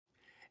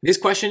This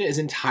question is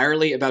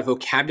entirely about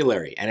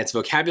vocabulary, and it's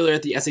vocabulary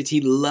that the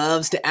SAT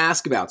loves to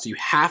ask about, so you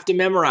have to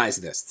memorize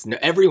this.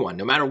 Everyone,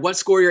 no matter what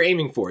score you're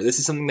aiming for, this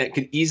is something that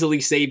could easily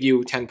save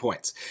you 10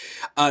 points.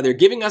 They're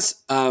giving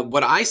us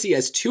what I see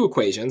as two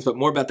equations, but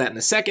more about that in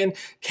a second.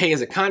 K is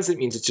a constant,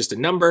 means it's just a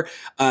number.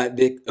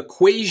 The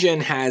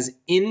equation has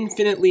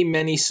infinitely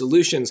many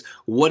solutions.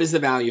 What is the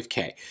value of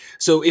K?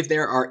 So if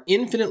there are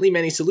infinitely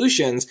many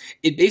solutions,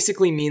 it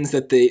basically means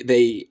that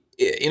they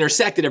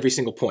intersect at every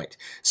single point.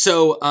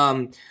 So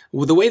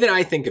well, the way that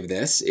I think of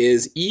this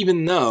is,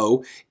 even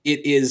though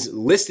it is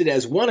listed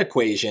as one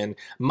equation,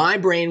 my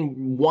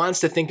brain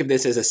wants to think of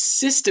this as a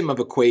system of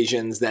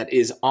equations that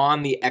is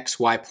on the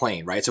xy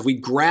plane, right? So if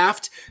we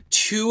graphed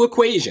two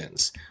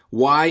equations,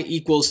 y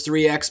equals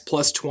 3x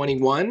plus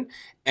 21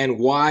 and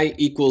y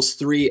equals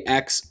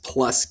 3x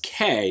plus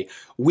k,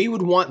 we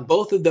would want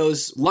both of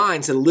those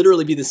lines to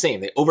literally be the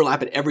same. They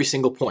overlap at every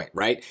single point,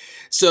 right?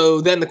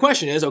 So then the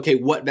question is, okay,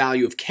 what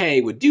value of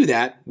k would do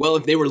that? Well,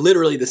 if they were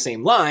literally the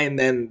same line,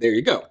 then there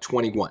you go,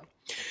 21.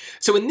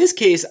 So in this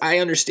case, I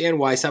understand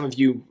why some of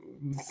you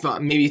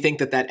maybe think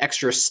that that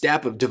extra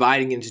step of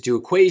dividing into two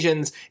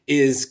equations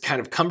is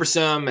kind of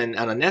cumbersome and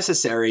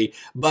unnecessary,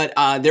 but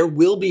there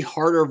will be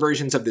harder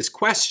versions of this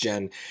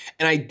question.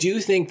 And I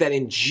do think that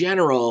in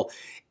general,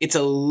 it's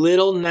a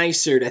little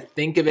nicer to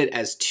think of it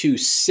as two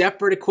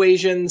separate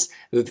equations,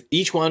 with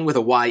each one with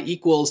a y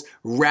equals,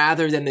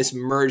 rather than this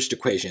merged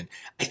equation.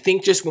 I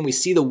think just when we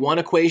see the one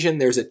equation,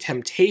 there's a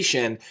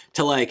temptation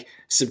to like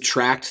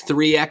subtract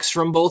 3x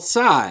from both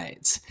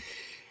sides.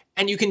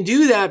 And you can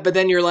do that, but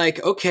then you're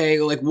like, okay,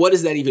 like what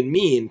does that even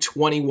mean?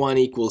 21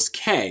 equals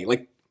k.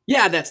 Like,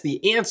 yeah, that's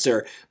the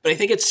answer, but I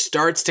think it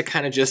starts to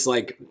kind of just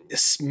like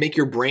make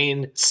your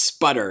brain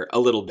sputter a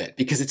little bit,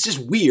 because it's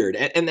just weird.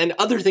 And then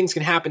other things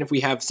can happen if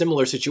we have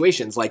similar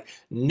situations, like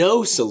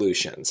no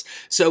solutions.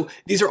 So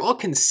these are all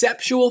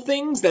conceptual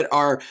things that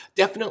are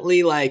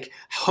definitely like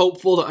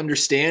helpful to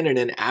understand in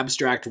an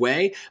abstract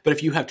way. But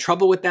if you have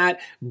trouble with that,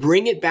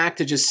 bring it back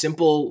to just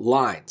simple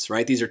lines,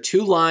 right? These are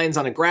two lines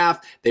on a graph.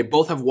 They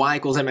both have y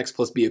equals mx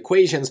plus b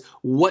equations.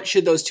 What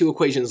should those two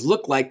equations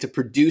look like to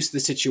produce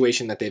the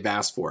situation that they've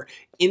asked for?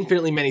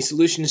 Infinitely many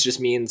solutions just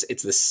means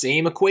it's the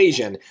same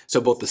equation, so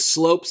both the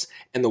slopes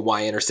and the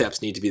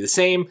y-intercepts need to be the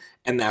same,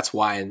 and that's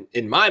why,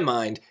 in my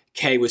mind,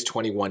 k was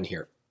 21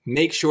 here.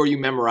 Make sure you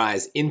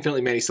memorize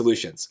infinitely many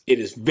solutions. It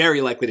is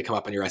very likely to come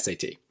up on your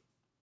SAT.